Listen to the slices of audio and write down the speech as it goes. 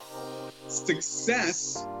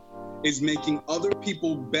Success is making other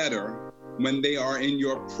people better when they are in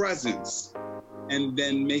your presence, and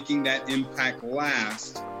then making that impact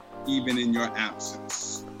last even in your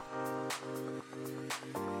absence.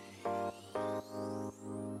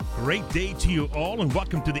 Great day to you all, and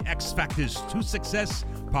welcome to the X Factors to Success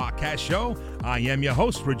podcast show. I am your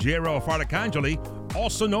host, Ruggiero Fardacangeli,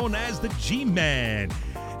 also known as the G-Man.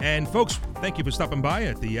 And folks, thank you for stopping by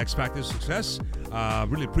at the X Factors Success.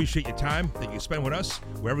 Really appreciate your time that you spend with us,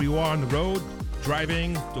 wherever you are on the road,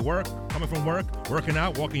 driving to work, coming from work, working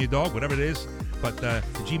out, walking your dog, whatever it is. But the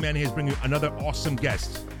G-Man here is bringing you another awesome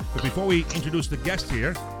guest. But before we introduce the guest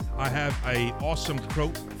here, I have an awesome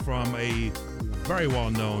quote from a very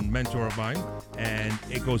well-known mentor of mine, and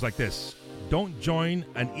it goes like this: don't join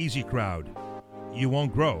an easy crowd. You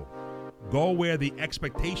won't grow. Go where the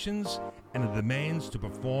expectations and the demands to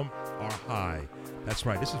perform are high. That's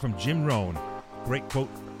right. This is from Jim Rohn. Great quote.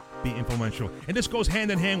 Be influential. And this goes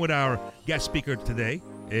hand in hand with our guest speaker today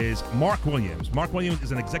is Marc Williams. Marc Williams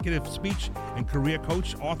is an executive speech and career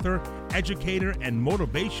coach, author, educator, and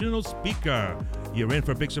motivational speaker. You're in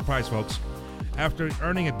for a big surprise, folks. After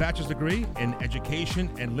earning a bachelor's degree in education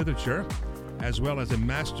and literature, as well as a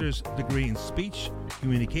master's degree in speech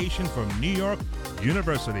communication from New York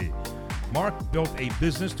University, Marc built a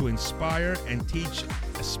business to inspire and teach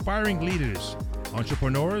aspiring leaders,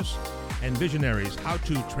 entrepreneurs, and visionaries how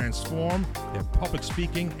to transform their public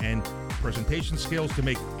speaking and presentation skills to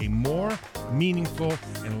make a more meaningful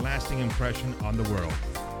and lasting impression on the world.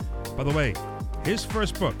 By the way, his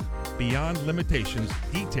first book, Beyond Limitations,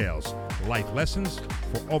 details life lessons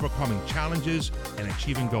for overcoming challenges and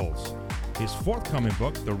achieving goals. His forthcoming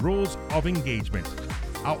book, The Rules of Engagement,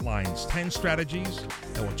 outlines 10 strategies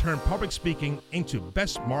that will turn public speaking into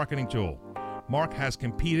best marketing tool. Marc has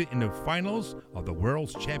competed in the finals of the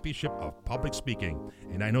World's Championship of Public Speaking,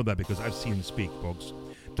 and I know that because I've seen him speak, folks.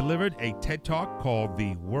 Delivered a TED Talk called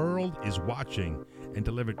The World is Watching, and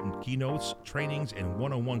delivered keynotes, trainings, and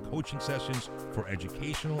one-on-one coaching sessions for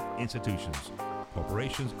educational institutions,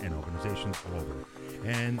 corporations, and organizations all over,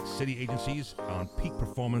 and city agencies on peak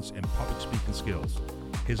performance and public speaking skills.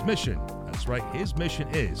 His mission, that's right, his mission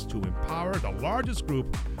is to empower the largest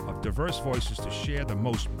group of diverse voices to share the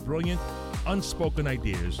most brilliant, unspoken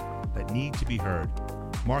ideas that need to be heard.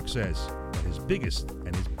 Marc says that his biggest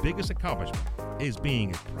accomplishment is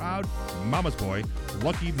being a proud mama's boy,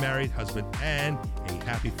 lucky married husband, and a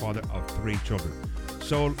happy father of 3 children.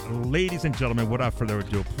 So, ladies and gentlemen, without further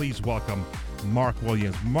ado, please welcome Marc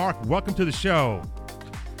Williams. Marc, welcome to the show.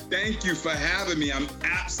 Thank you for having me. I'm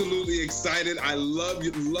absolutely excited. I love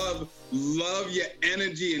you, love your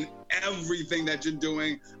energy and everything that you're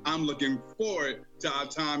doing. I'm looking forward to our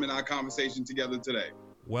time and our conversation together today.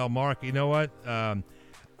 Well, Marc, you know what?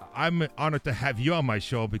 I'm honored to have you on my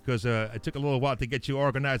show because it took a little while to get you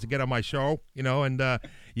organized to get on my show, and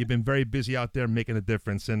you've been very busy out there making a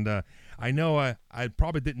difference. And I know I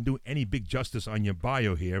probably didn't do any big justice on your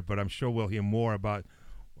bio here, but I'm sure we'll hear more about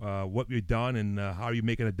what you've done and how you're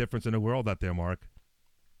making a difference in the world out there, Marc.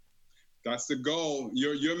 That's the goal.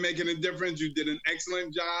 You're making a difference. You did an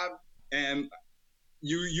excellent job, and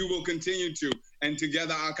you will continue to. And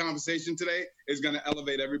together, our conversation today is going to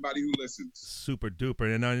elevate everybody who listens. Super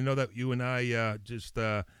duper. And I know that you and I just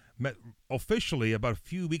met officially about a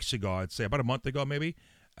few weeks ago. I'd say about a month ago, maybe.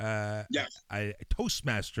 Yes.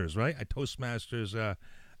 Toastmasters, right? A Toastmasters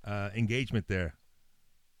engagement there.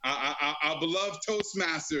 Our beloved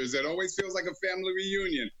Toastmasters. It always feels like a family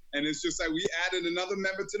reunion. And it's just like we added another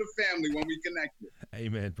member to the family when we connected.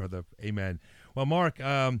 Amen, brother. Amen. Well, Marc,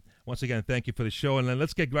 once again, thank you for the show. And then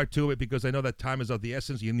let's get right to it because I know that time is of the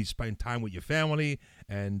essence. You need to spend time with your family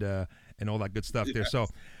and all that good stuff there. So,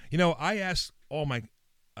 I ask all my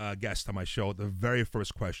guests on my show the very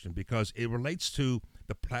first question because it relates to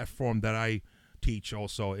the platform that I teach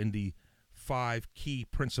also in the 5 key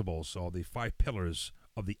principles or the 5 pillars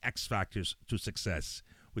of the X Factors to Success,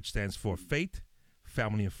 which stands for faith,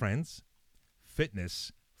 family and friends,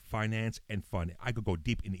 fitness, finance, and fun. I could go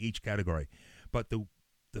deep in each category. But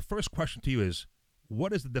the first question to you is,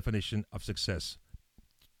 what is the definition of success?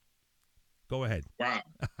 Go ahead. Wow.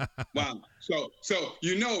 So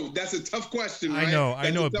that's a tough question, right? I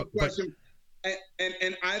know. That's a tough question.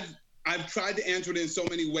 And I've tried to answer it in so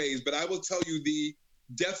many ways, but I will tell you the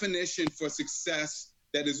definition for success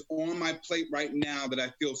that is on my plate right now that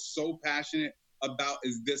I feel so passionate about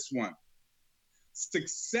is this one.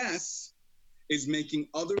 Success is making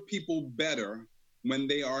other people better when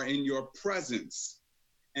they are in your presence,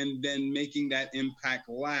 and then making that impact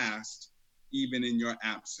last even in your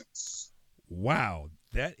absence. Wow,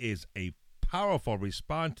 that is a powerful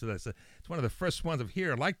response to this. It's one of the first ones of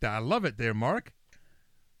here like that. I love it there, Mark.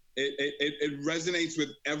 It resonates with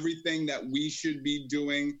everything that we should be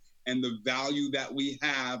doing and the value that we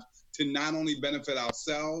have to not only benefit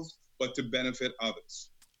ourselves, but to benefit others.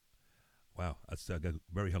 Wow, that's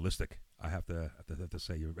very holistic. I have to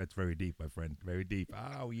say, that's very deep, my friend. Very deep.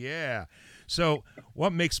 Oh yeah. So,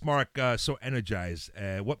 what makes Mark so energized?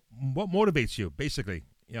 What motivates you, basically?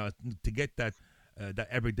 To get that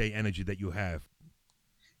everyday energy that you have.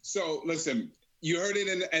 So, listen. You heard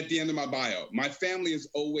it at the end of my bio. My family is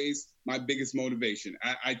always my biggest motivation.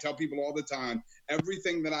 I tell people all the time,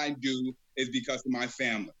 everything that I do is because of my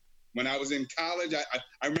family. When I was in college,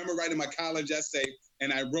 I remember writing my college essay,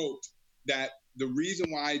 and I wrote that the reason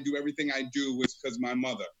why I do everything I do was because my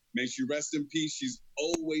mother. May she rest in peace. She's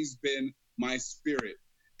always been my spirit.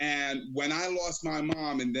 And when I lost my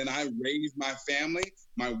mom and then I raised my family,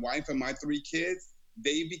 my wife and my 3 kids,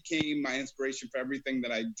 they became my inspiration for everything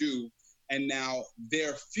that I do. And now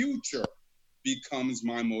their future becomes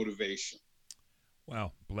my motivation.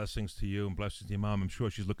 Wow. Blessings to you and blessings to your mom. I'm sure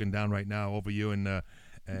she's looking down right now over you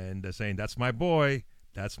and saying, that's my boy.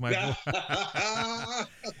 That's my boy.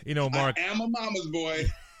 Mark. I am a mama's boy.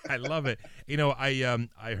 I love it.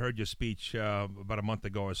 I heard your speech about a month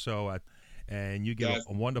ago or so, and you gave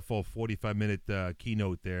a wonderful 45-minute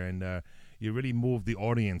keynote there, and you really moved the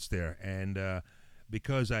audience there. And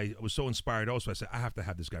because I was so inspired also, I said, I have to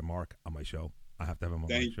have this guy, Mark, on my show. I have to have him on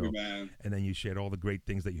my show. Thank you, man. And then you shared all the great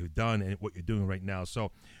things that you've done and what you're doing right now.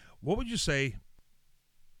 So what would you say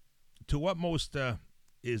to what most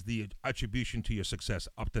is the attribution to your success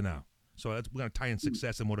up to now? So we're going to tie in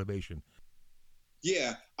success and motivation.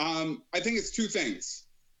 Yeah, I think it's 2 things.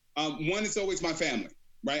 One, it's always my family,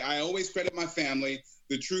 right? I always credit my family.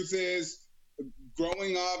 The truth is,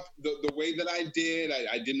 growing up the way that I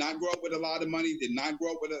did not grow up with a lot of money, did not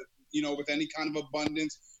grow up with with any kind of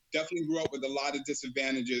abundance, definitely grew up with a lot of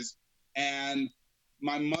disadvantages. And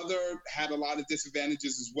my mother had a lot of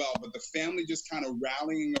disadvantages as well, but the family just kind of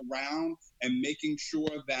rallying around and making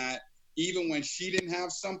sure that even when she didn't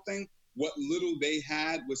have something, what little they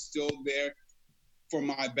had was still there for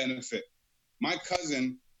my benefit. My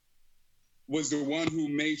cousin was the one who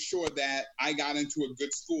made sure that I got into a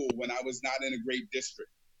good school when I was not in a great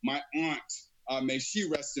district. My aunt, may she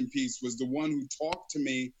rest in peace, was the one who talked to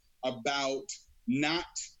me about not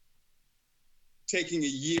taking a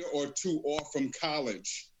year or 2 off from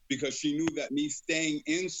college because she knew that me staying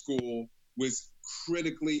in school was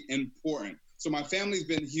critically important. So my family's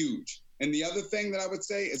been huge. And the other thing that I would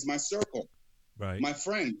say is my circle, right? My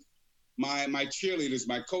friends, my cheerleaders,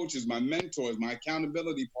 my coaches, my mentors, my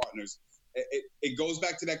accountability partners. It goes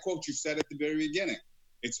back to that quote you said at the very beginning.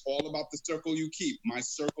 It's all about the circle you keep. My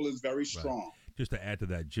circle is very strong. Right. Just to add to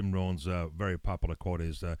that, Jim Rohn's very popular quote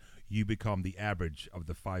is, you become the average of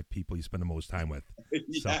the 5 people you spend the most time with.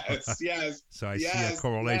 Yes. So I see a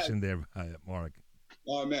correlation there, Mark.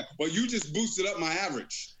 Oh, man. Well, you just boosted up my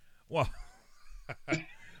average. Well,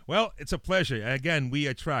 well, it's a pleasure. Again, we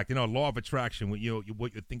attract, law of attraction. What you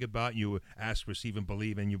think about, you ask, receive, and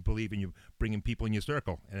believe, and you believe, and you bring in people in your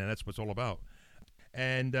circle, and that's what it's all about.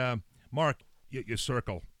 And Mark, your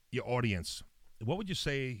circle, your audience, what would you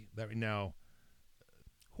say that right now,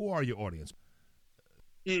 who are your audience?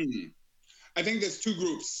 I think there's 2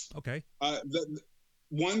 groups. Okay. The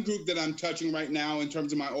one group that I'm touching right now in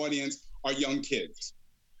terms of my audience are young kids,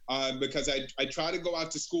 because I try to go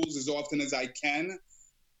out to schools as often as I can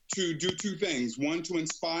to do 2 things. One, to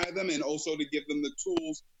inspire them, and also to give them the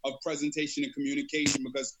tools of presentation and communication,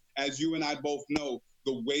 because as you and I both know,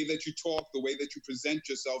 the way that you talk, the way that you present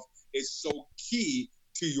yourself is so key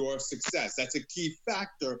to your success. That's a key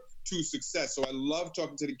factor to success. So I love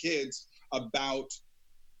talking to the kids about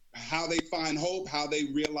how they find hope, how they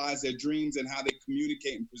realize their dreams, and how they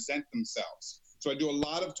communicate and present themselves. So I do a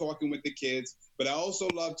lot of talking with the kids, but I also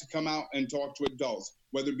love to come out and talk to adults,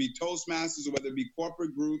 whether it be Toastmasters or whether it be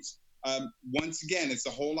corporate groups. Once again, it's the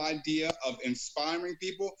whole idea of inspiring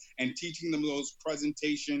people and teaching them those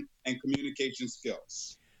presentation and communication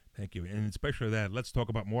skills. Thank you. And especially that, let's talk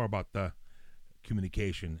more about the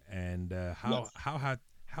communication and how's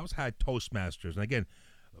had Toastmasters. And again,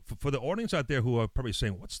 for the audience out there who are probably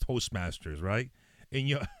saying, what's Toastmasters, right? And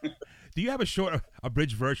do you have a short,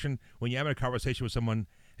 abridged version when you're having a conversation with someone?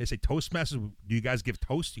 They say Toastmasters. Do you guys give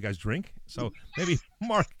toast? You guys drink? So maybe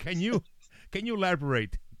Mark, can you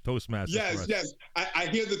elaborate Toastmasters? Yes. I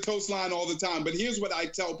hear the toast line all the time, but here's what I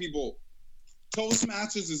tell people: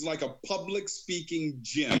 Toastmasters is like a public speaking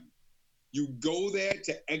gym. You go there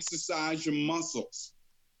to exercise your muscles,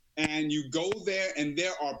 and you go there, and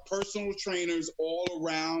there are personal trainers all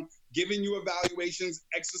around giving you evaluations,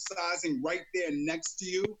 exercising right there next to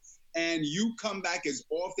you. and you come back as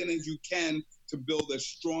often as you can to build a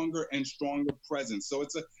stronger and stronger presence. So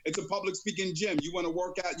it's a public speaking gym. You want to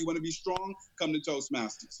work out, you want to be strong, come to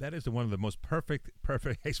Toastmasters. That is one of the most perfect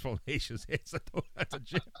explanations. It's a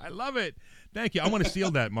gym. I love it. Thank you. I want to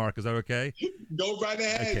steal that, Mark. Is that okay? Go right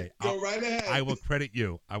ahead. Okay. Go right ahead. I will credit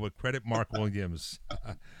you. I will credit Marc Williams.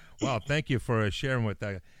 Wow, thank you for sharing with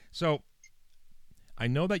that. So I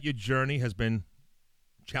know that your journey has been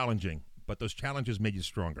challenging, but those challenges made you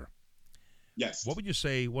stronger. Yes. What would you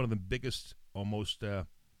say one of the biggest or most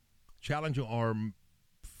challenging or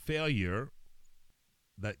failure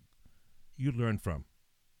that you learned from?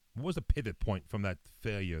 What was the pivot point from that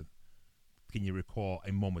failure? Can you recall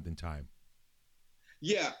a moment in time?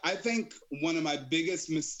 Yeah, I think one of my biggest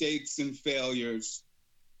mistakes and failures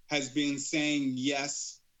has been saying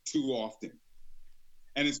yes too often.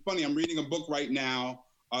 And it's funny, I'm reading a book right now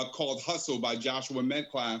called Hustle by Joshua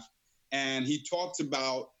Medcalf, and he talks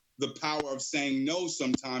about the power of saying no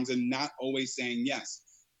sometimes and not always saying yes.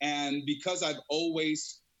 And because I've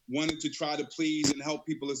always wanted to try to please and help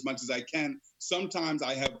people as much as I can, sometimes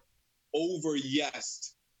I have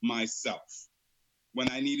over-yesed myself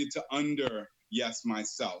when I needed to under-yes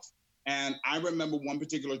myself. And I remember one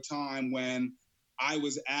particular time when I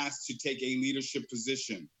was asked to take a leadership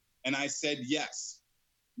position, and I said yes,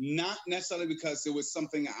 not necessarily because it was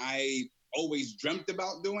something I always dreamt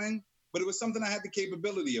about doing, but it was something I had the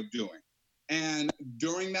capability of doing. And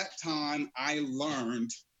during that time, I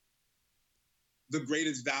learned the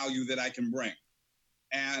greatest value that I can bring.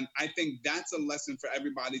 And I think that's a lesson for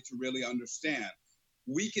everybody to really understand.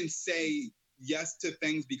 We can say yes to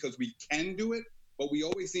things because we can do it, but we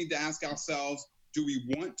always need to ask ourselves, do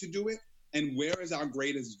we want to do it? And where is our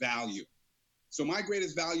greatest value? So my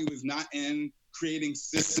greatest value is not in creating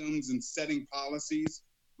systems and setting policies.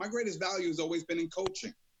 My greatest value has always been in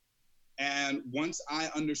coaching. And once I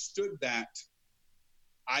understood that,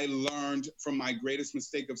 I learned from my greatest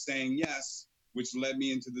mistake of saying yes, which led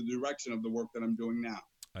me into the direction of the work that I'm doing now.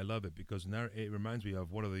 I love it because now it reminds me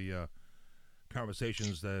of one of the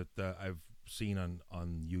conversations that I've seen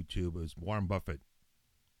on YouTube is Warren Buffett.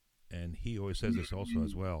 And he always says this also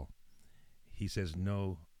as well. He says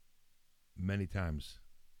no many times.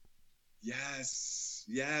 Yes,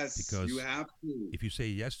 because you have to. If you say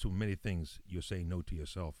yes to many things, you're saying no to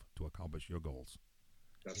yourself to accomplish your goals.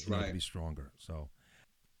 That's right. To be stronger. So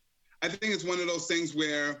I think it's one of those things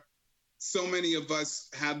where so many of us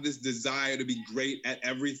have this desire to be great at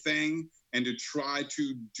everything and to try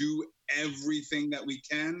to do everything that we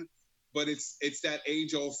can. But it's that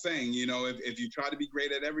age-old thing, you know, if you try to be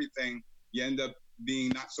great at everything, you end up being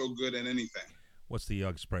not so good at anything. What's the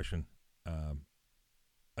expression?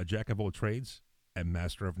 A jack of all trades and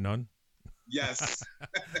master of none. Yes,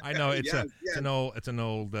 I know it's an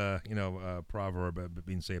old proverb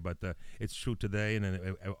being said, but it's true today, and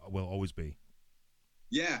it will always be.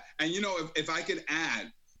 Yeah, and you know, if I could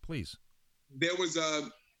add, please. There was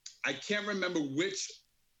I can't remember which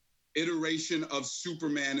iteration of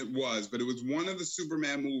Superman it was, but it was one of the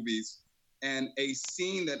Superman movies, and a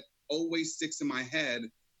scene that always sticks in my head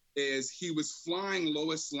is he was flying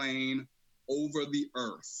Lois Lane over the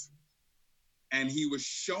earth, and he was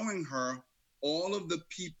showing her all of the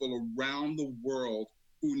people around the world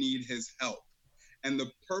who need his help. And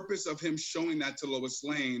the purpose of him showing that to Lois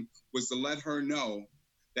Lane was to let her know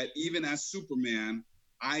that even as Superman,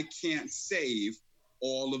 I can't save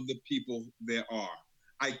all of the people there are.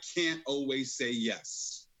 I can't always say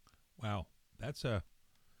yes. Wow.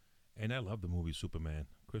 And I love the movie Superman,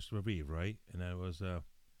 Christopher Reeve, right? And that was,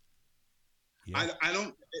 yeah. I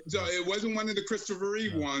don't, so it wasn't one of the Christopher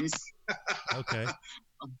Reeve ones. Okay.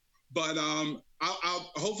 But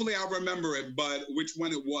hopefully I'll remember it, but which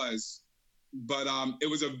one it was. But it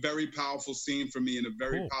was a very powerful scene for me and a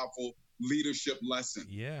very powerful leadership lesson.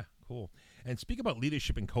 Yeah, cool. And speak about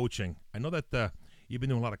leadership and coaching. I know that you've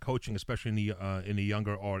been doing a lot of coaching, especially in the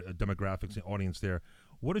younger demographics and audience there.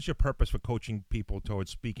 What is your purpose for coaching people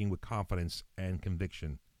towards speaking with confidence and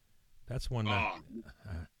conviction? That's one.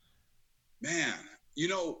 Man, you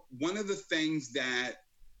know, one of the things that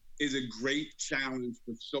is a great challenge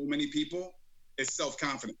for so many people is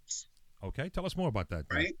self-confidence. Okay, tell us more about that.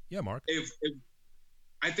 Right? Yeah, Mark. If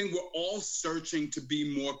I think we're all searching to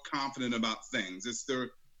be more confident about things. It's the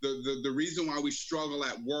reason why we struggle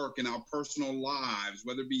at work in our personal lives,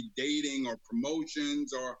 whether it be dating or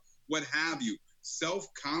promotions or what have you.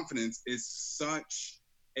 Self-confidence is such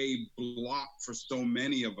a block for so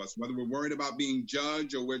many of us, whether we're worried about being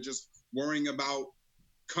judged or we're just worrying about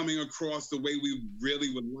coming across the way we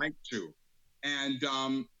really would like to. And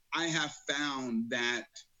I have found that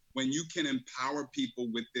when you can empower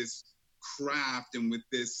people with this craft and with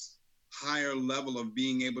this higher level of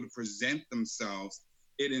being able to present themselves,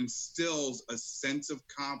 it instills a sense of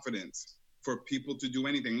confidence for people to do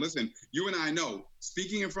anything. Listen, you and I know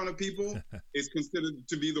speaking in front of people is considered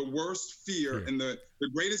to be the worst fear and the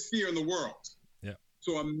greatest fear in the world. Yeah.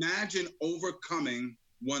 So imagine overcoming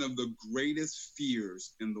one of the greatest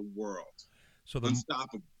fears in the world. So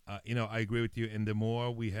unstoppable. I agree with you. And the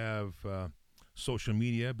more we have social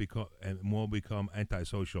media, and more become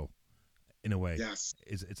antisocial. In a way, yes,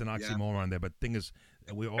 it's an oxymoron there. But the thing is,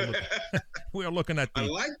 we are looking at the. I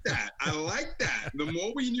like that. I like that. The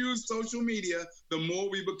more we use social media, the more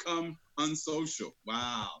we become unsocial.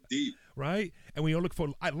 Wow, deep. Right, and we all look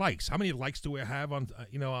for likes. How many likes do we have on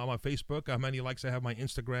on my Facebook? How many likes I have on my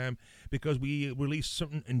Instagram? Because we release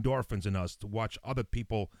certain endorphins in us to watch other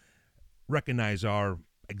people recognize our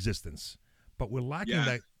existence, but we're lacking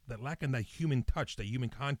that human touch, that human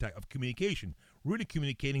contact of communication, really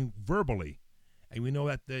communicating verbally. And we know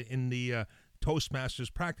that in the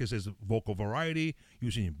Toastmasters practice is vocal variety,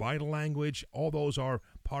 using body language. All those are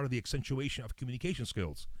part of the accentuation of communication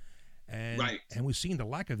skills. And and we've seen the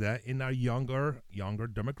lack of that in our younger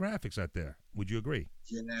demographics out there. Would you agree?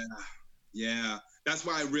 Yeah. That's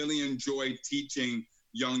why I really enjoy teaching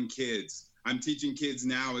young kids. I'm teaching kids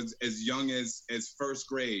now as young as first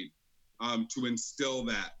grade to instill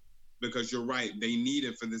that, because you're right, they need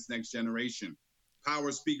it for this next generation.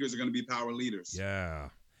 Power speakers are going to be power leaders. Yeah,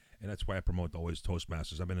 and that's why I promote always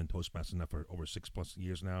Toastmasters. I've been in Toastmasters now for over 6+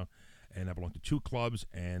 years now, and I belong to 2 clubs,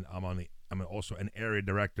 and I'm also an area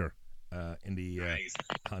director on the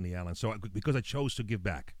island. So because I chose to give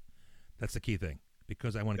back, that's the key thing.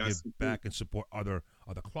 Because I want to give back and support other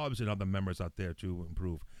clubs and other members out there to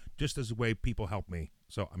improve, just as the way people help me.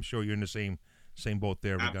 So I'm sure you're in the same boat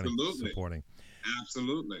there regarding supporting.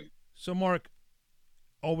 Absolutely. So Mark,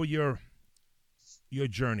 over your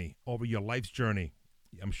journey, over your life's journey,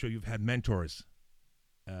 I'm sure you've had mentors.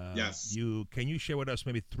 Yes. Can you share with us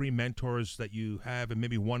maybe 3 mentors that you have, and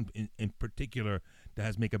maybe one in particular that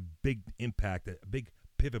has made a big impact, a big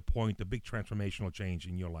pivot point, a big transformational change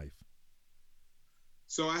in your life?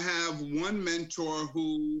 So I have one mentor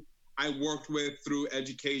who I worked with through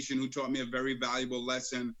education, who taught me a very valuable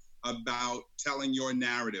lesson about telling your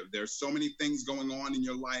narrative. There's so many things going on in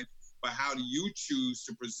your life, but how do you choose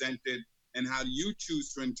to present it, and how do you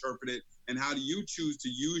choose to interpret it, and how do you choose to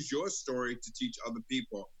use your story to teach other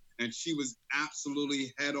people? And she was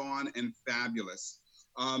absolutely head on and fabulous.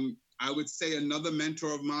 I would say another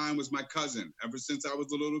mentor of mine was my cousin. Ever since I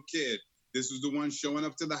was a little kid, this was the one showing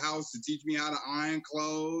up to the house to teach me how to iron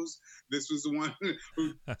clothes. This was the one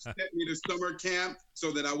who sent me to summer camp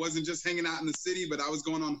so that I wasn't just hanging out in the city, but I was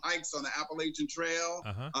going on hikes on the Appalachian Trail.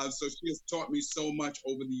 So she has taught me so much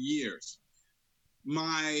over the years. When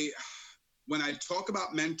I talk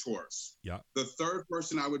about mentors, the third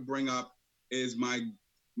person I would bring up is my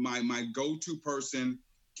go-to person,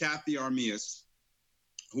 Kathy Armias,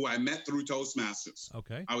 who I met through Toastmasters.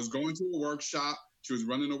 Okay. I was going to a workshop. She was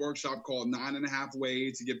running a workshop called 9.5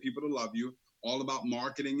 Ways to Get People to Love You, all about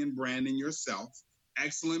marketing and branding yourself.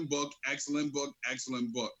 Excellent book, excellent book,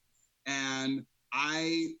 excellent book. And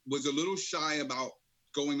I was a little shy about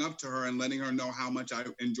going up to her and letting her know how much I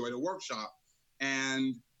enjoyed a workshop.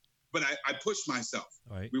 But I pushed myself.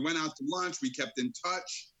 Right. We went out to lunch, we kept in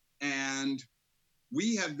touch, and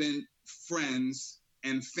we have been friends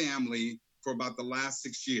and family for about the last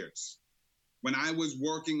 6 years. When I was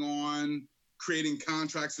working on creating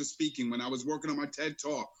contracts for speaking, when I was working on my TED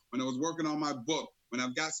Talk, when I was working on my book, when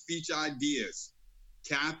I've got speech ideas,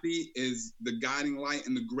 Kathy is the guiding light.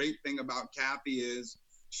 And the great thing about Kathy is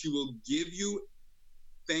she will give you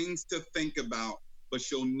things to think about, but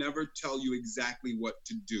she'll never tell you exactly what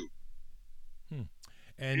to do.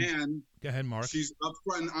 And go ahead, Mark. She's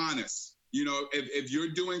upfront and honest. You know, if you're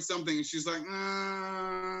doing something and she's like,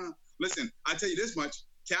 listen, I tell you this much.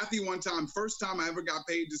 Kathy, one time, first time I ever got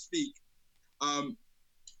paid to speak,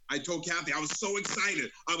 I told Kathy, I was so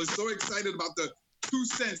excited. I was so excited about the 2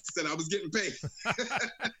 cents that I was getting paid.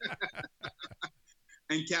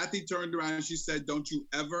 And Kathy turned around and she said, don't you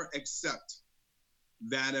ever accept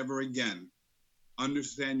that ever again.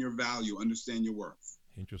 Understand your value, understand your worth.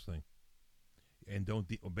 Interesting. And don't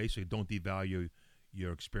devalue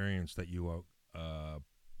your experience that you are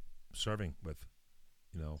serving with,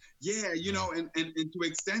 Yeah, and to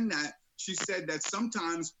extend that, she said that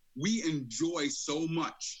sometimes we enjoy so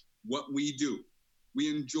much what we do. We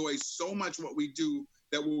enjoy so much what we do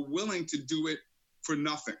that we're willing to do it for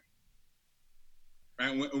nothing.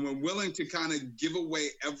 Right? And we're willing to kind of give away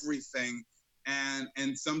everything,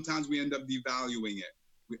 and sometimes we end up devaluing it.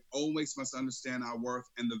 We always must understand our worth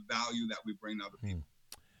and the value that we bring to other people.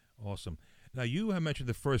 Awesome. Now, you have mentioned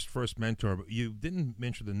the first mentor, but you didn't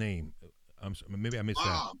mention the name. Maybe I missed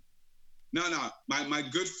that. No. My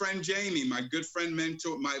good friend Jamie, my good friend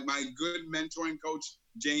mentor, my good mentoring coach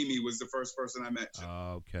Jamie was the first person I met.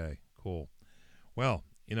 Okay, cool. Well,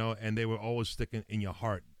 and they were always sticking in your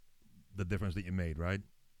heart the difference that you made, right?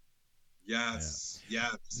 Yes.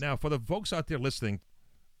 Now, for the folks out there listening,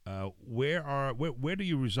 where do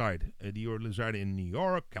you reside? Do you reside in New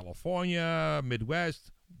York, California,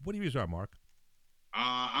 Midwest? Where do you reside, Mark?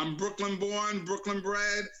 I'm Brooklyn born, Brooklyn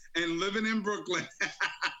bred, and living in Brooklyn.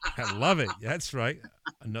 I love it. That's right.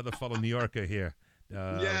 Another fellow New Yorker here.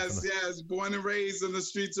 Yes. Born and raised in the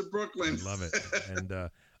streets of Brooklyn. I love it. And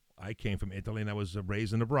I came from Italy, and I was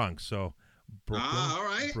raised in the Bronx. So Brooklyn, all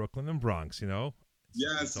right. Brooklyn and Bronx,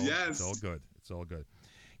 Yes. It's all good. It's all good.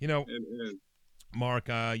 It is. Mark,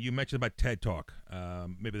 you mentioned about TED Talk.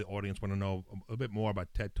 Maybe the audience want to know a bit more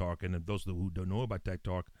about TED Talk. And those who don't know about TED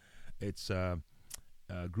Talk, it's a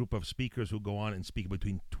group of speakers who go on and speak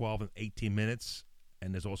between 12 and 18 minutes.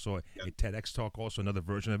 And there's also a TEDx Talk, also another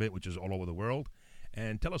version of it, which is all over the world.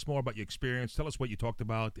 And tell us more about your experience. Tell us what you talked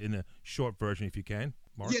about in a short version, if you can,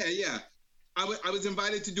 Mark. Yeah. I was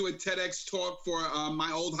invited to do a TEDx Talk for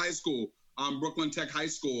my old high school, Brooklyn Tech High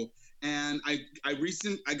School. And I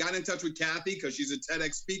got in touch with Kathy because she's a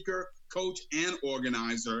TEDx speaker, coach, and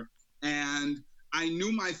organizer. And I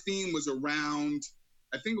knew my theme was around,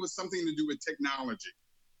 I think it was something to do with technology,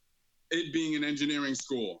 it being an engineering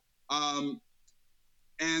school.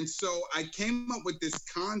 And so I came up with this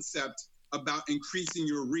concept about increasing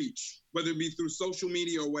your reach, whether it be through social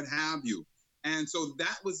media or what have you. And so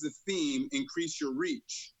that was the theme, increase your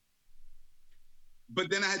reach.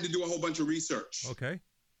 But then I had to do a whole bunch of research. Okay.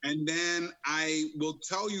 And then I will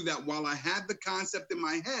tell you that while I had the concept in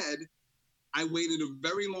my head, I waited a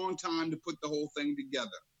very long time to put the whole thing together.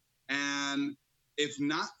 And if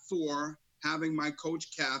not for having my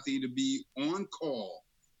coach, Kathy, to be on call,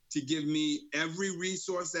 to give me every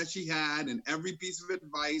resource that she had and every piece of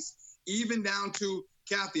advice, even down to,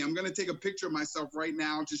 Kathy, I'm going to take a picture of myself right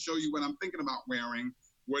now to show you what I'm thinking about wearing.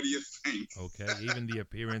 What do you think? Okay, even the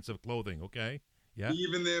appearance of clothing, okay? Yeah.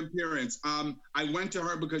 Even the appearance. I went to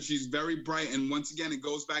her because she's very bright. And once again, it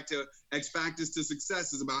goes back to X Factors to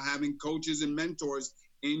Success is about having coaches and mentors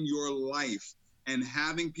in your life and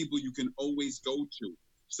having people you can always go to.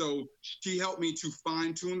 So she helped me to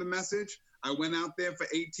fine tune the message. I went out there for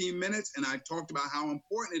 18 minutes and I talked about how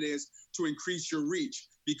important it is to increase your reach,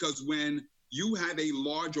 because when you have a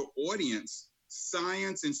larger audience,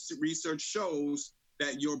 science and research shows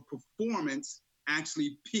that your performance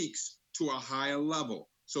actually peaks to a higher level.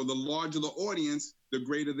 So the larger the audience, the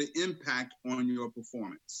greater the impact on your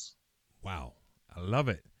performance. Wow. I love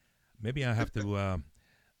it. Maybe I have to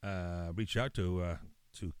reach out to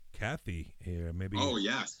Kathy here. Maybe. Oh,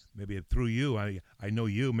 yes. Maybe through you. I know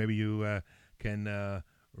you. Maybe you can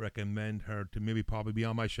recommend her to maybe probably be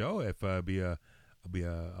on my show if be a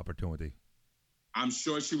opportunity. I'm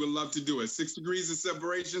sure she would love to do it. 6 degrees of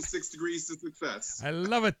separation, 6 degrees to success. I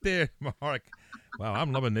love it there, Mark. Wow,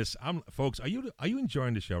 I'm loving this. Folks, are you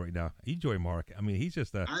enjoying the show right now? Are you enjoying Mark? I mean, he's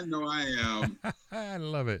just I know I am. I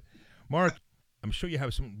love it. Mark, I'm sure you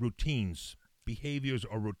have some routines, behaviors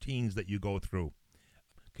or routines that you go through.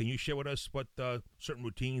 Can you share with us what certain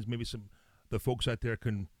routines maybe the folks out there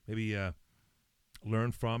can maybe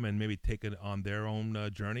learn from and maybe take it on their own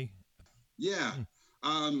journey? Yeah.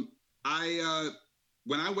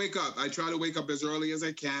 When I wake up, I try to wake up as early as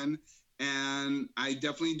I can, and I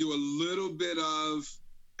definitely do a little bit of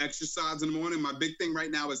exercise in the morning. My big thing right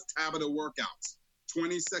now is Tabata workouts.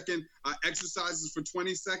 20-second exercises for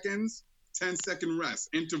 20 seconds, 10-second rest,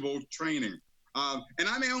 interval training. And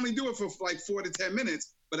I may only do it for like 4 to 10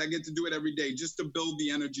 minutes, but I get to do it every day just to build the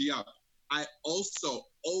energy up. I also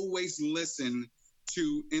always listen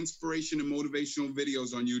to inspiration and motivational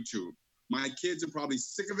videos on YouTube. My kids are probably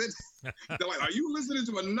sick of it. They're like, are you listening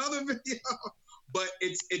to another video? But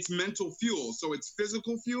it's mental fuel. So it's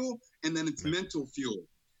physical fuel, and then it's mental fuel.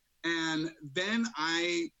 And then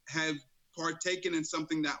I have partaken in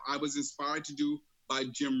something that I was inspired to do by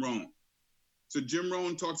Jim Rohn. So Jim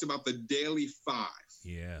Rohn talks about the daily 5.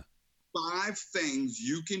 Yeah. 5 things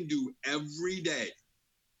you can do every day.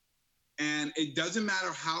 And it doesn't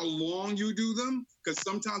matter how long you do them, because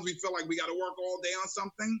sometimes we feel like we got to work all day on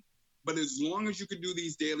something. But as long as you can do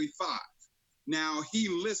these daily 5. Now, he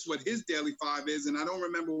lists what his daily 5 is, and I don't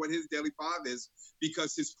remember what his daily 5 is,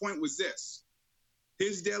 because his point was this.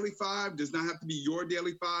 His daily 5 does not have to be your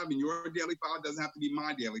daily 5, and your daily 5 doesn't have to be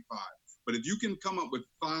my daily 5. But if you can come up with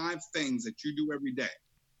 5 things that you do every day.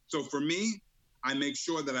 So for me, I make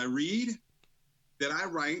sure that I read, that I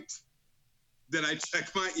write, that I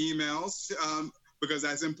check my emails because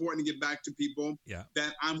that's important to get back to people. Yeah.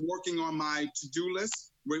 That I'm working on my to-do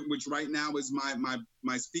list, which right now is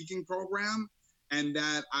my speaking program, and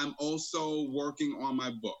that I'm also working on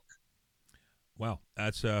my book. Well,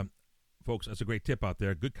 that's folks, that's a great tip out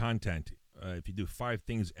there. Good content. If you do 5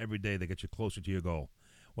 things every day that get you closer to your goal.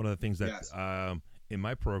 One of the things that Yes. In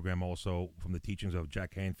my program also from the teachings of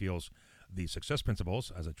Jack Canfield's The Success Principles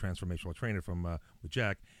as a transformational trainer from with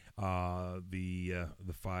Jack, the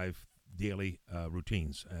 5 daily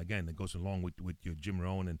routines. Again, it goes along with your Jim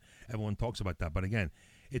Rohn, and everyone talks about that. But again,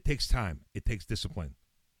 it takes time. It takes discipline.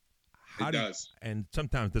 It does. And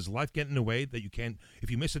sometimes does life get in the way that you can't, if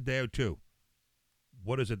you miss a day or two,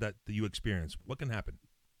 what is it that you experience? What can happen?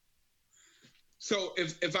 So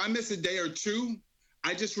if I miss a day or two,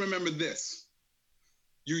 I just remember this.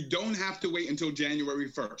 You don't have to wait until January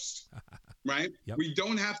 1st, right? Yep. We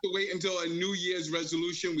don't have to wait until a New Year's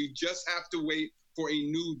resolution. We just have to wait for a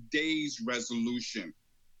new day's resolution,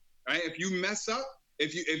 right? If you mess up,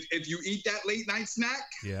 if you eat that late night snack,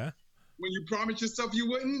 when you promised yourself you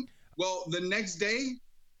wouldn't, well, the next day,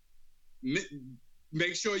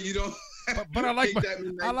 make sure you don't. But I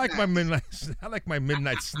like my midnight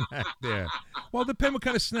snack there. Well, depend what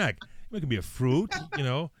kind of snack. It could be a fruit,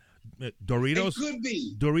 Doritos. It could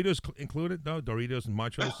be. Doritos included? No, Doritos and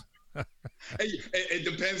Machos. It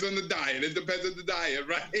depends on the diet.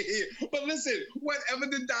 Right? But listen, whatever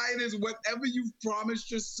the diet is, whatever you've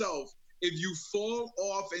promised yourself, if you fall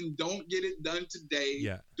off and don't get it done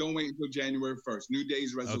today, don't wait until January 1st. New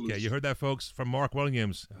Day's resolution. Okay, you heard that, folks, from Marc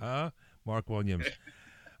Williams. Marc Williams.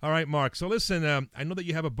 All right, Marc. So listen, I know that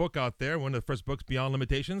you have a book out there, one of the first books, Beyond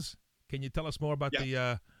Limitations. Can you tell us more about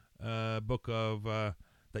the book of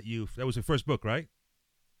that was your first book, right?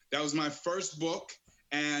 That was my first book,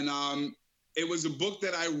 and it was a book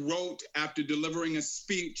that I wrote after delivering a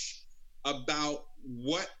speech about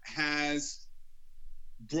what has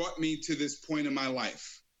brought me to this point in my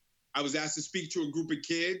life. I was asked to speak to a group of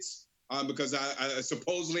kids because I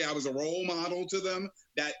supposedly I was a role model to them.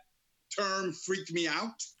 That term freaked me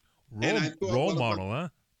out. Role model, huh?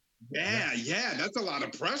 Yeah, that's a lot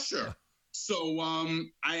of pressure. So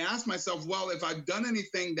I asked myself, well, if I've done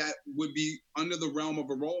anything that would be under the realm of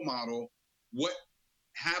a role model, what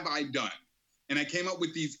have I done? And I came up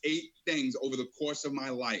with these 8 things over the course of my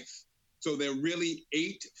life. So they're really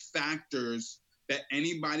 8 factors that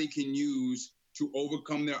anybody can use to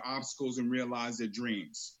overcome their obstacles and realize their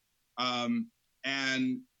dreams. And,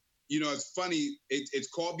 it's funny, it's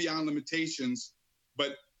called Beyond Limitations,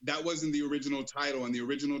 but that wasn't the original title. And the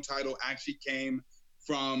original title actually came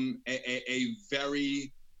from a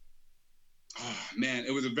very,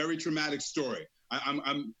 it was a very traumatic story.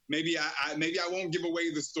 Maybe I won't give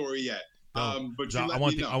away the story yet. But I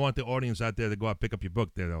want the audience out there to go out and pick up your book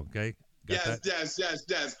there, okay? Yes.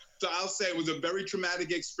 So I'll say it was a very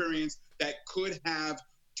traumatic experience that could have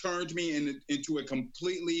turned me into a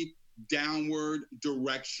completely downward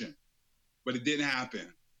direction, but it didn't happen.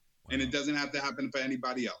 Wow. And it doesn't have to happen for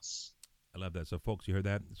anybody else. I love that. So folks, you heard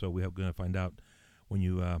that? So we're going to find out when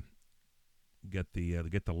you get the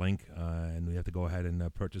link, and we have to go ahead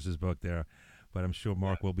and purchase his book there. But I'm sure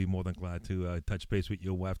Marc will be more than glad to touch base with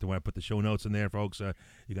you after when I put the show notes in there, folks. You're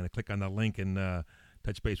going to click on that link and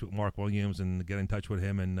touch base with Marc Williams and get in touch with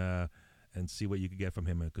him and see what you can get from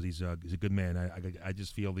him, because he's a good man. I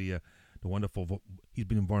just feel the wonderful. He's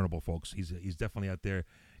been vulnerable, folks. He's definitely out there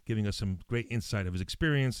giving us some great insight of his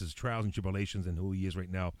experience, his trials and tribulations, and who he is right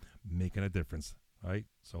now, making a difference. Right?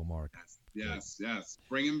 So, Marc. Yes.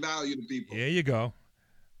 Bringing value to people. There you go.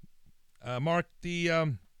 Marc,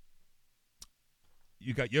 you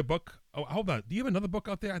got your book. Oh, hold on. Do you have another book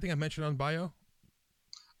out there? I think I mentioned on bio.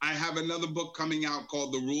 I have another book coming out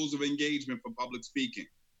called The Rules of Engagement for Public Speaking.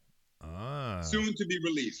 Soon to be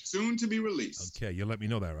released. Okay, you'll let me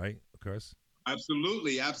know that, right? Of course.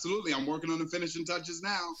 Absolutely. I'm working on the finishing touches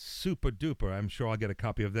now. Super duper. I'm sure I'll get a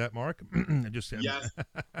copy of that, Marc. Yes.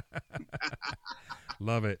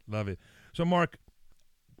 Love it. So, Marc,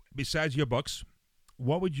 besides your books,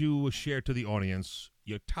 what would you share to the audience,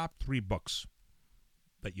 your top 3 books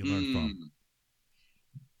that you learned from?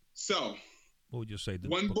 So, what would you say?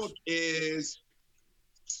 One book is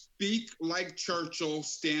Speak Like Churchill,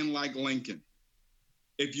 Stand Like Lincoln.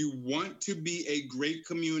 If you want to be a great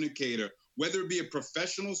communicator, whether it be a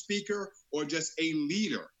professional speaker or just a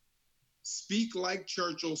leader, Speak Like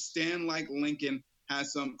Churchill, Stand Like Lincoln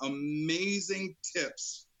has some amazing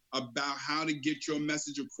tips about how to get your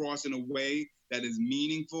message across in a way that is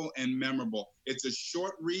meaningful and memorable. It's a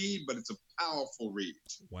short read, but it's a powerful read.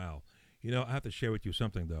 Wow. I have to share with you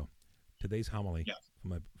something, though. Today's homily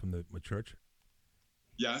from my church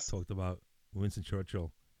talked about Winston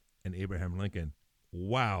Churchill, and Abraham Lincoln.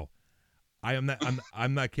 Wow, I'm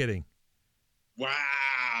not kidding. Wow.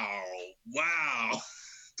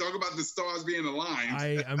 Talk about the stars being aligned.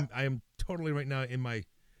 I am totally right now in my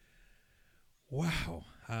wow.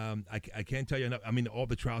 I can't tell you enough. I mean, all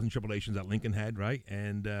the trials and tribulations that Lincoln had, right?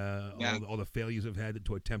 And all the failures have had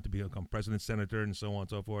to attempt to become president, senator, and so on and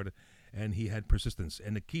so forth. And he had persistence.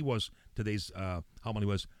 And the key was today's homily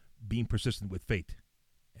was being persistent with faith.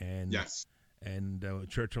 And yes. And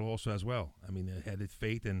Churchill also as well. I mean, had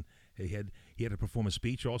faith, and he had to perform a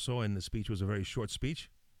speech also, and the speech was a very short speech.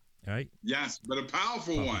 Right? Yes, but a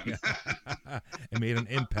powerful one. It made an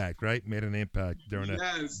impact, right? Made an impact during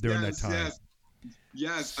that time.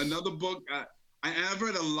 Yes. Another book. I've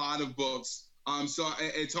read a lot of books. So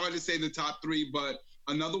it's hard to say the top three, but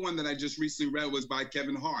another one that I just recently read was by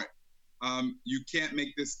Kevin Hart. You Can't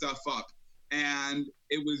Make This Stuff Up. And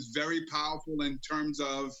it was very powerful in terms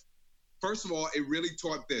of, first of all, it really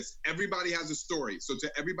taught this. Everybody has a story. So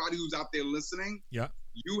to everybody who's out there listening,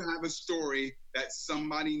 you have a story that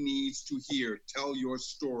somebody needs to hear. Tell your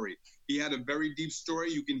story. He had a very deep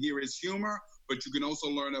story. You can hear his humor, but you can also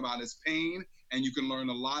learn about his pain, and you can learn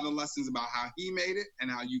a lot of lessons about how he made it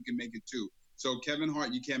and how you can make it too. So Kevin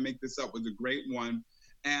Hart, You Can't Make This Up was a great one.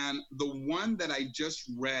 And the one that I just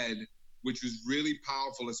read, which was really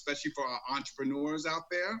powerful, especially for our entrepreneurs out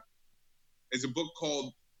there, is a book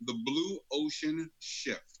called The Blue Ocean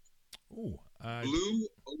Shift. Ooh, Blue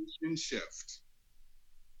Ocean Shift.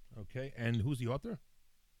 Okay, and who's the author?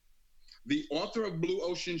 The author of Blue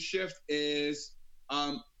Ocean Shift is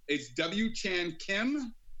it's W. Chan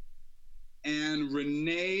Kim and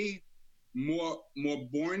Renee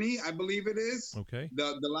Morborgne, I believe it is. Okay.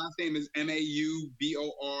 The last name is Mauborgne.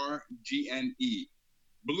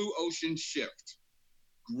 Blue Ocean Shift.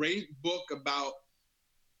 Great book about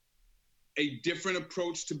a different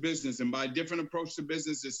approach to business. And by different approach to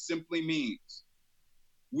business, it simply means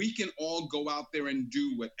we can all go out there and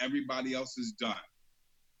do what everybody else has done.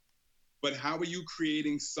 But how are you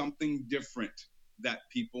creating something different that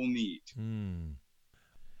people need?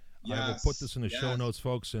 Yes, I will put this in the show notes,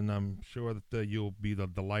 folks, and I'm sure that you'll be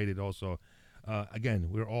delighted also. Again,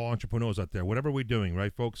 we're all entrepreneurs out there. Whatever we're doing,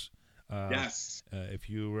 right, folks? Yes. If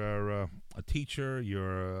you are a teacher,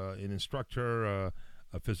 you're an instructor,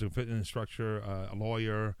 a physical fitness instructor, a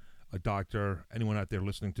lawyer, a doctor, anyone out there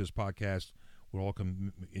listening to this podcast, we'll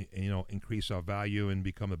all increase our value and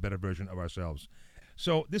become a better version of ourselves.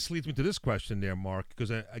 So this leads me to this question there, Mark,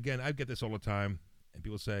 because again, I get this all the time, and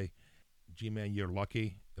people say, G-Man, you're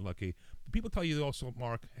lucky. You're lucky. But people tell you also,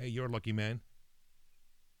 Mark, hey, you're a lucky man.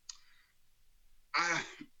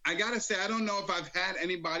 I got to say, I don't know if I've had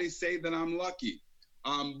anybody say that I'm lucky,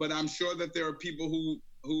 but I'm sure that there are people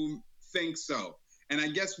who think so. And I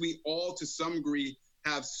guess we all, to some degree,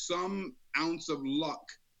 have some ounce of luck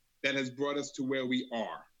that has brought us to where we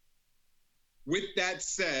are. With that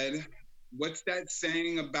said, what's that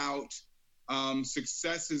saying about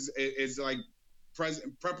success is like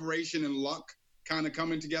preparation and luck kind of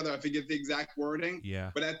coming together? I forget the exact wording.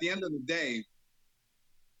 Yeah. But at the end of the day,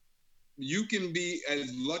 you can be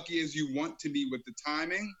as lucky as you want to be with the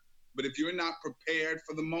timing, but if you're not prepared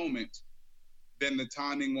for the moment, then the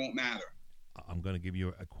timing won't matter. I'm going to give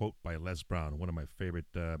you a quote by Les Brown, one of my favorite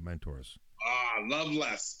mentors. Love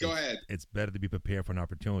Les. Go ahead. It's better to be prepared for an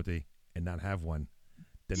opportunity and not have one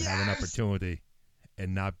than have an opportunity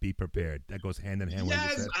and not be prepared. That goes hand in hand.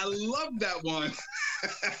 Yes, I love that one.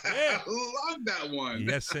 I love that one.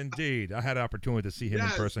 Yes, indeed. I had an opportunity to see him in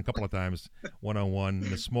person a couple of times, one-on-one,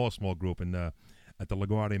 in a small group at the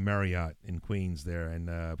LaGuardia Marriott in Queens there. And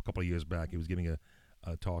a couple of years back, he was giving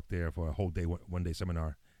a talk there for a whole day, one-day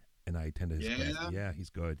seminar. And I attended his class. Yeah, he's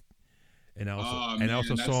good. And I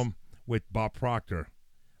also saw him with Bob Proctor,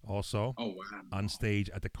 also on stage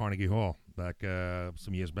at the Carnegie Hall back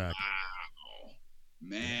some years back. Wow,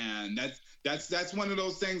 man, that's one of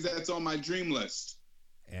those things that's on my dream list.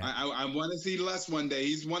 Yeah. I want to see Les one day.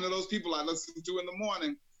 He's one of those people I listen to in the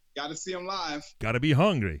morning. Got to see him live. Got to be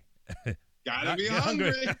hungry. Got to be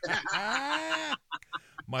hungry.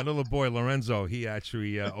 My little boy Lorenzo, he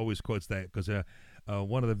actually always quotes that because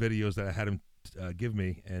one of the videos that I had him give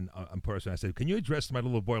me, and in person, I said, "Can you address my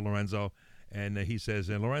little boy Lorenzo?" And he says,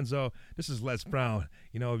 "Lorenzo, this is Les Brown.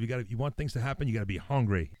 You know, if you want things to happen, you got to be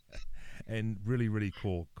hungry." And really, really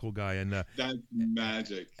cool guy. And that's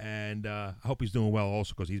magic. And I hope he's doing well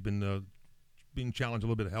also because he's been being challenged a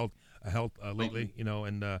little bit of health lately. You know,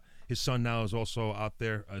 and his son now is also out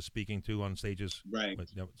there speaking too on stages. Right.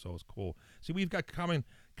 So it's cool. See, we've got common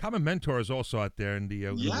mentors also out there in the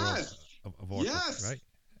world of authors, right?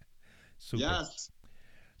 Super. Yes.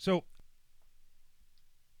 So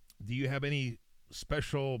do you have any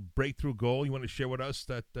special breakthrough goal you want to share with us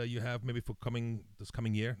that you have maybe for this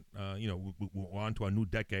coming year? We're on to a new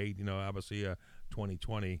decade. Obviously,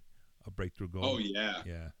 2020, a breakthrough goal. Oh yeah,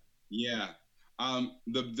 yeah.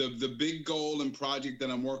 The big goal and project that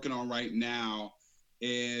I'm working on right now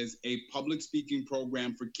is a public speaking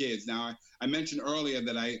program for kids. Now, I mentioned earlier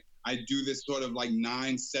that I do this sort of like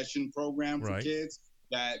 9-session program for kids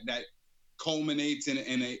that culminates in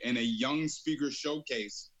a young speaker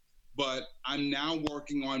showcase. But I'm now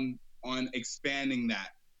working on expanding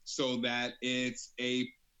that so that it's a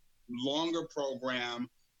longer program,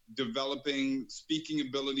 developing speaking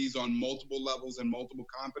abilities on multiple levels and multiple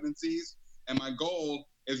competencies. And my goal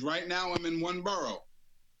is, right now I'm in one borough.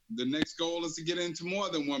 The next goal is to get into more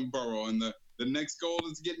than one borough. And the next goal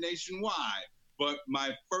is to get nationwide. But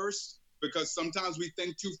because sometimes we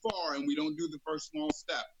think too far and we don't do the first small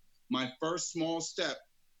step. My first small step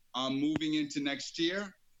moving into next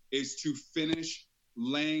year is to finish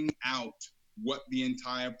laying out what the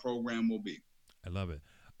entire program will be. I love it.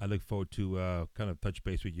 I look forward to kind of touch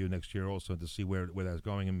base with you next year also to see where that's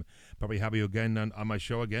going, and probably have you again on my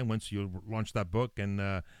show again once you launch that book and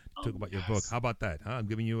talk about your book. How about that? Huh? I'm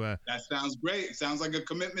giving you a... That sounds great. Sounds like a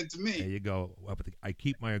commitment to me. There you go. I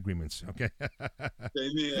keep my agreements. Okay.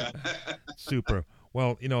 Same here. Super.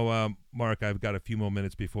 Well, Marc, I've got a few more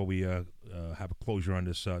minutes before we have a closure on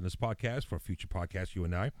this podcast for a future podcast, you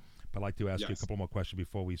and I. But I'd like to ask you a couple more questions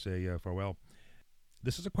before we say farewell.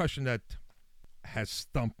 This is a question that has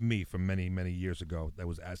stumped me from many, many years ago. That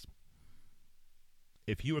was asked: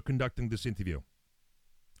 if you were conducting this interview,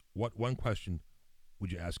 what one question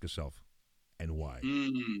would you ask yourself, and why?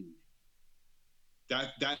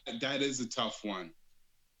 That is a tough one.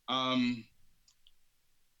 I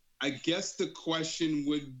guess the question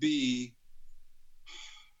would be,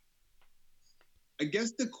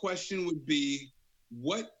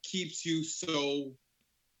 what keeps you so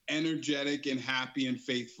energetic and happy and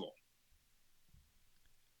faithful?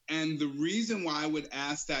 And the reason why I would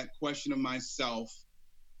ask that question of myself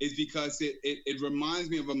is because it reminds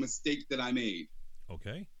me of a mistake that I made.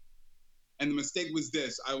 Okay. And the mistake was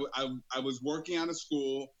this. I was working out of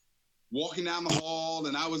school, walking down the hall,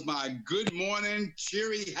 and I was my good morning,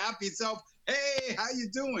 cheery, happy self. Hey, how you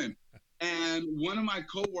doing? And one of my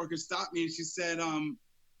coworkers stopped me and she said, I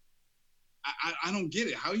don't get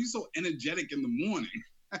it. How are you so energetic in the morning?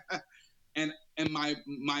 And my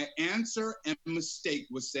answer and mistake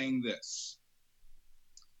was saying this: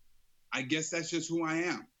 I guess that's just who I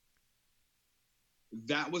am.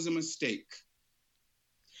 That was a mistake,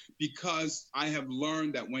 because I have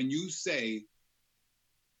learned that when you say,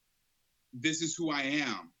 this is who I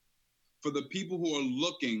am, for the people who are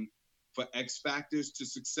looking for X factors to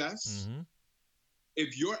success,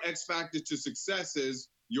 if your X factor to success is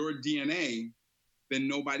your DNA, then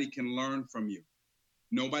nobody can learn from you.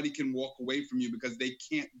 Nobody can walk away from you because they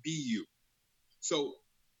can't be you. So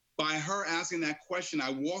by her asking that question, I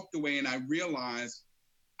walked away and I realized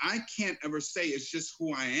I can't ever say it's just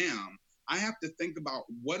who I am. I have to think about,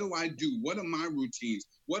 what do I do? What are my routines?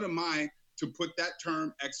 What am I, to put that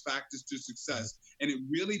term, X factors to success? And it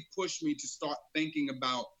really pushed me to start thinking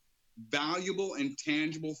about valuable and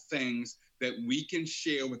tangible things that we can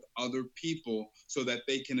share with other people so that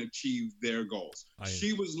they can achieve their goals.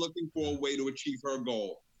 She was looking for a way to achieve her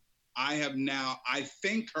goal. I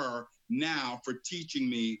thank her now for teaching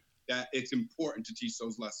me that it's important to teach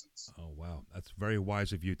those lessons. Oh, wow. That's very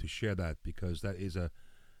wise of you to share that, because that is I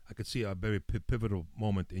could see a very pivotal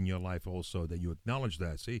moment in your life also, that you acknowledge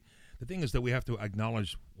that. See, the thing is that we have to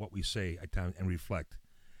acknowledge what we say at times and reflect.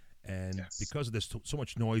 And because there's so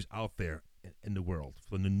much noise out there in the world,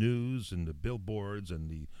 from the news and the billboards and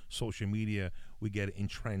the social media, we get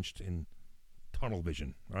entrenched in tunnel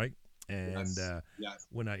vision, right? And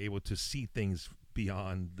we're not able to see things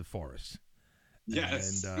beyond the forest.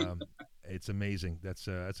 Yes. And it's amazing. That's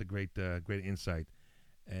a great insight.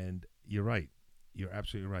 And you're right. You're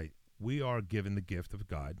absolutely right. We are given the gift of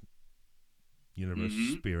God, universe,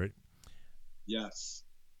 spirit. Yes.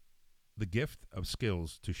 The gift of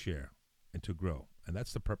skills to share and to grow. And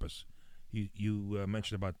that's the purpose. You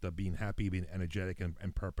mentioned about being happy, being energetic, and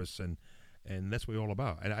purpose, and that's what we're all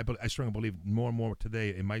about. And I strongly believe more and more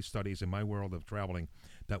today in my studies, in my world of traveling,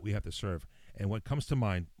 that we have to serve. And what comes to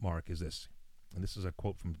mind, Marc, is this, and this is a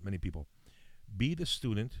quote from many people: be the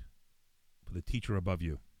student for the teacher above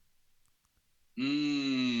you.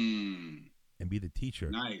 And be the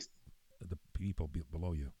teacher of the people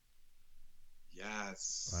below you.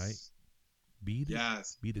 Yes. Right? Be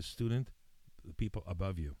the student, the people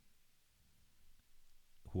above you,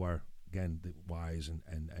 who are, again, wise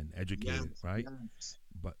and educated, right? Yes.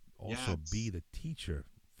 But also be the teacher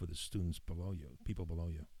for the students below you, people below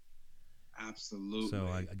you. Absolutely. So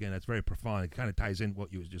again, that's very profound. It kind of ties in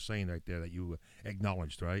what you was just saying right there that you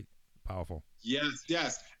acknowledged, right? Powerful.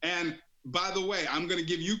 Yes. And by the way, I'm going to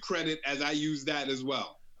give you credit as I use that as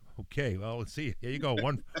well. Okay, well, let's see. Here you go.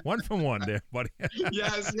 One from one there, buddy.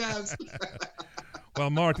 Yes. Well,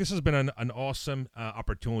 Marc, this has been an awesome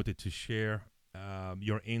opportunity to share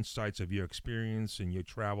your insights of your experience and your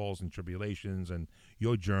travels and tribulations and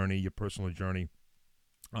your journey, your personal journey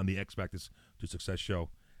on the X Factors to Success show.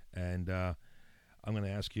 And I'm going to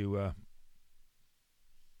ask you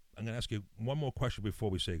one more question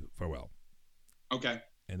before we say farewell. Okay.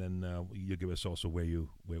 And then you give us also where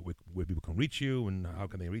people can reach you and how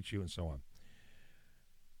can they reach you and so on.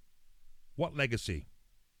 What legacy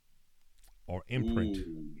or imprint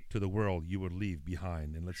to the world you would leave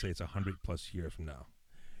behind? And let's say it's 100+ years from now.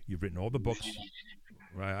 You've written all the books,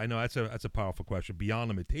 right? I know that's a powerful question. Beyond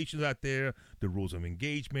limitations out there, the rules of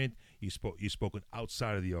engagement. You've spoken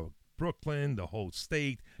outside of Brooklyn, the whole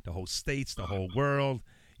state, the whole states, the whole world.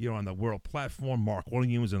 You're on the world platform. Marc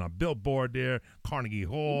Williams and a billboard there, Carnegie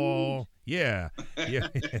Hall. Yeah. You're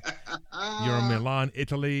in Milan,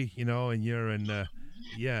 Italy, and you're in,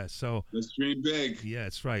 so. Let's dream big. Yeah,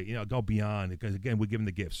 that's right. Go beyond, because, again, we're giving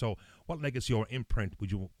the gift. So what legacy or imprint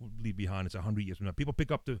would you leave behind? It's 100 years from now. People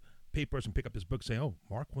pick up the papers and pick up this book saying, oh,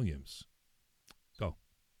 Marc Williams. Go.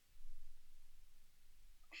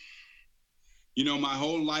 My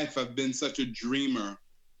whole life I've been such a dreamer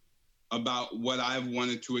about what I've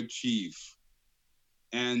wanted to achieve.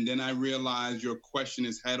 And then I realized your question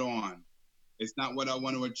is head on. It's not what I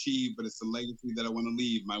want to achieve, but it's the legacy that I want to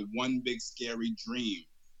leave, my one big scary dream.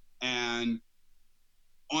 And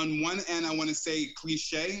on one end, I want to say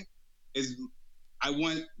cliche is I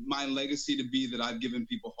want my legacy to be that I've given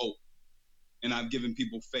people hope and I've given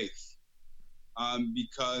people faith.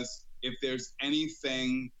 Because if there's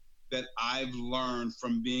anything that I've learned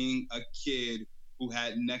from being a kid who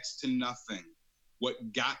had next to nothing, what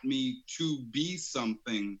got me to be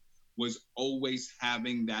something was always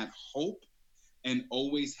having that hope and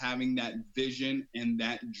always having that vision and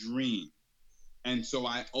that dream. And so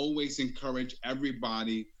I always encourage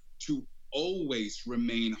everybody to always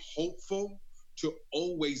remain hopeful, to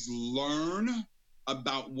always learn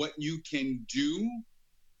about what you can do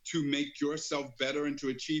to make yourself better and to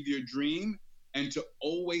achieve your dream, and to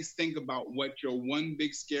always think about what your one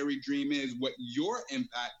big scary dream is, what your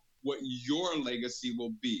impact, what your legacy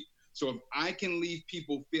will be. So if I can leave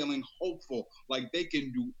people feeling hopeful, like they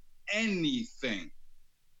can do anything,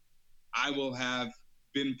 I will have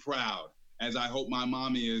been proud, as I hope my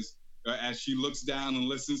mommy is, as she looks down and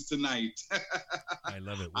listens tonight. I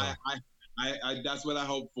love it. Wow. I that's what I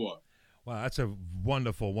hope for. Wow, that's a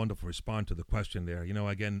wonderful, wonderful response to the question there.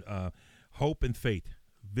 Again, hope and faith,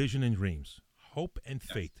 vision and dreams. Hope and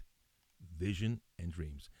faith, vision and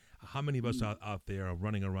dreams. How many of us out there are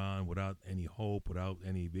running around without any hope, without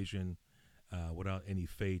any vision, without any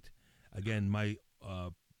faith? Again, my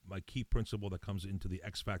key principle that comes into the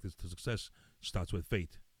X Factors to Success starts with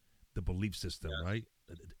faith, the belief system, right?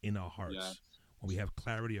 In our hearts. Yes. When we have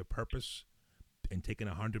clarity of purpose and taking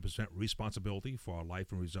 100% responsibility for our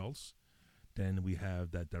life and results, then we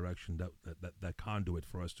have that direction, that conduit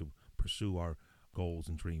for us to pursue our goals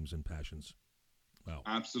and dreams and passions. Wow.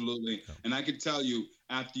 Absolutely. Yeah. And I can tell you,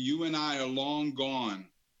 after you and I are long gone,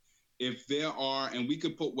 if there are, and we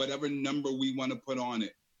could put whatever number we want to put on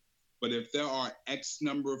it, but if there are X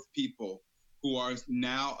number of people who are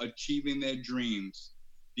now achieving their dreams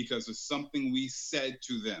because of something we said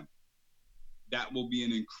to them, that will be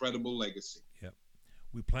an incredible legacy. Yep.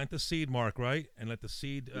 We plant the seed, Marc, right? And let the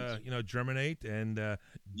seed, germinate and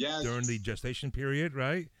during the gestation period,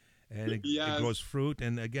 right? And it grows fruit.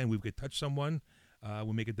 And again, we could touch someone.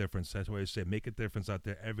 Will make a difference. That's why I say make a difference out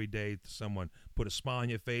there every day to someone. Put a smile on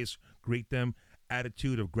your face, greet them,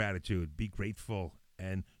 attitude of gratitude, be grateful,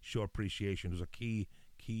 and show appreciation. Those are key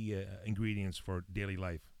ingredients for daily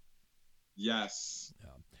life. Yes. Yeah.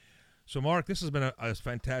 So, Marc, this has been a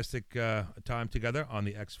fantastic time together on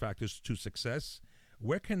the X Factors to Success.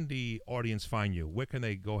 Where can the audience find you? Where can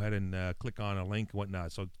they go ahead and click on a link and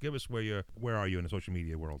whatnot? So give us where are you in the social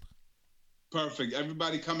media world? Perfect.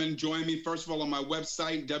 Everybody come and join me. First of all, on my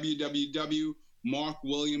website,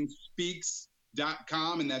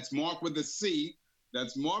 www.marcwilliamsspeaks.com. And that's Marc with a C.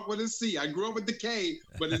 That's Marc with a C. I grew up with the K,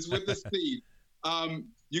 but it's with the C.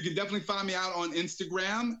 You can definitely find me out on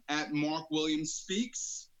Instagram at Marc Williams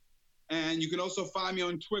Speaks. And you can also find me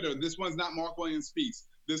on Twitter. This one's not Marc Williams Speaks.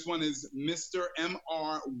 This one is Mr.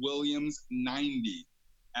 M.R. Williams 90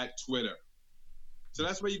 at Twitter. So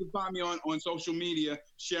that's where you can find me on social media,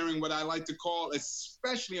 sharing what I like to call,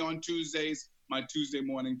 especially on Tuesdays, my Tuesday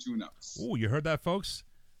morning tune-ups. Oh, you heard that, folks?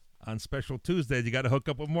 On Special Tuesdays, you got to hook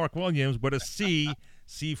up with Marc Williams with a C.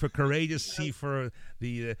 C for courageous, C for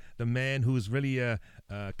the man who's really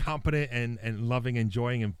competent and loving,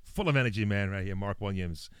 enjoying, and full of energy, man, right here, Marc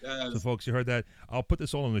Williams. Yes. So, folks, you heard that. I'll put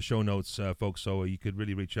this all in the show notes, folks, so you could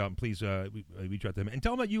really reach out. And please reach out to him. And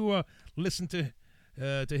tell him that you listen to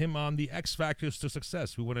him on the X Factors to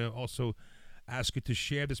Success. We want to also ask you to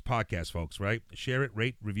share this podcast, folks, right? Share it,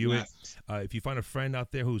 rate, review it. If you find a friend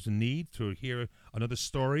out there who's in need to hear another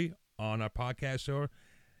story on our podcast show,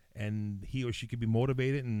 and he or she could be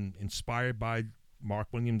motivated and inspired by Marc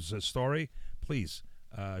Williams' story, please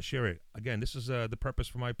share it. Again, this is the purpose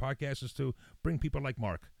for my podcast, is to bring people like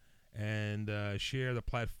Marc and share the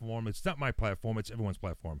platform. It's not my platform, it's everyone's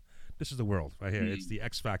platform. This is the world right here. It's the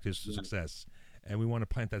X Factors to Success. And we want to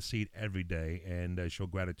plant that seed every day and show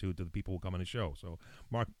gratitude to the people who come on the show. So,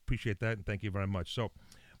 Marc, appreciate that, and thank you very much. So,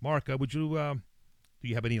 Marc, would you do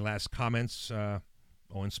you have any last comments or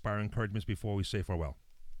inspiring encouragements before we say farewell?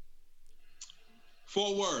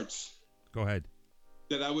 4 words. Go ahead.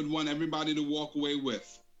 That I would want everybody to walk away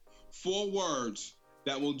with. 4 words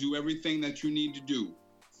that will do everything that you need to do.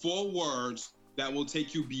 4 words that will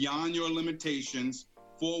take you beyond your limitations.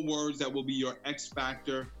 4 words that will be your X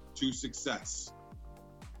factor to success.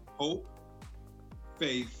 Hope,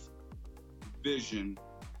 faith, vision,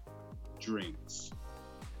 dreams.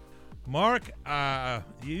 Marc,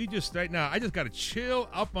 you just right now, I just got a chill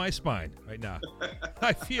up my spine right now.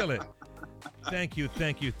 I feel it. Thank you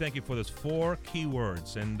for those 4 key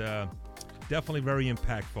words, and definitely very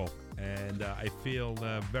impactful. And I feel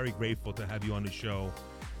very grateful to have you on the show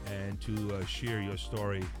and to share your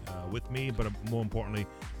story with me, but more importantly,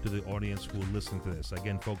 to the audience who will listen to this.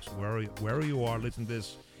 Again, folks, wherever you are, listen to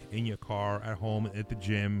this in your car, at home, at the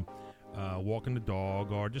gym, walking the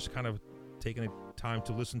dog, or just kind of taking the time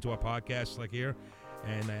to listen to our podcast like here.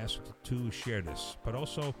 And I ask you to share this, but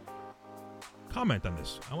also comment on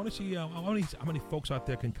this. I want to see how many folks out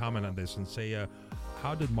there can comment on this and say,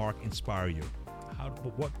 how did Marc inspire you?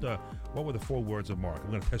 What were the 4 words of Marc? I'm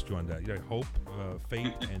going to test you on that. You know, hope,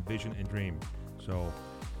 faith, and vision, and dream. So,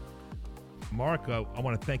 Marc, I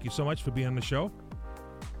want to thank you so much for being on the show.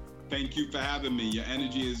 Thank you for having me. Your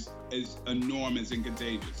energy is enormous and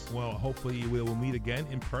contagious. Well, hopefully we will meet again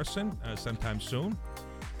in person sometime soon.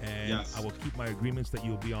 And yes. I will keep my agreements that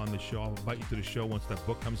you'll be on the show. I'll invite you to the show once that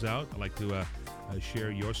book comes out. I'd like to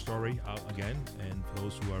share your story out again, and for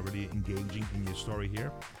those who are really engaging in your story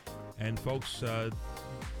here. And folks,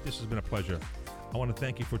 this has been a pleasure. I want to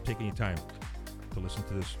thank you for taking your time to listen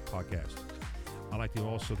to this podcast. I'd like to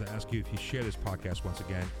also to ask you if you share this podcast once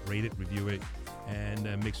again, rate it, review it,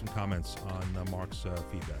 and make some comments on Marc's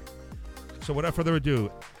feedback. So without further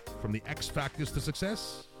ado, from the X Factors to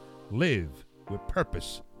Success, live with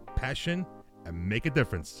purpose, passion, and make a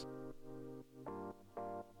difference.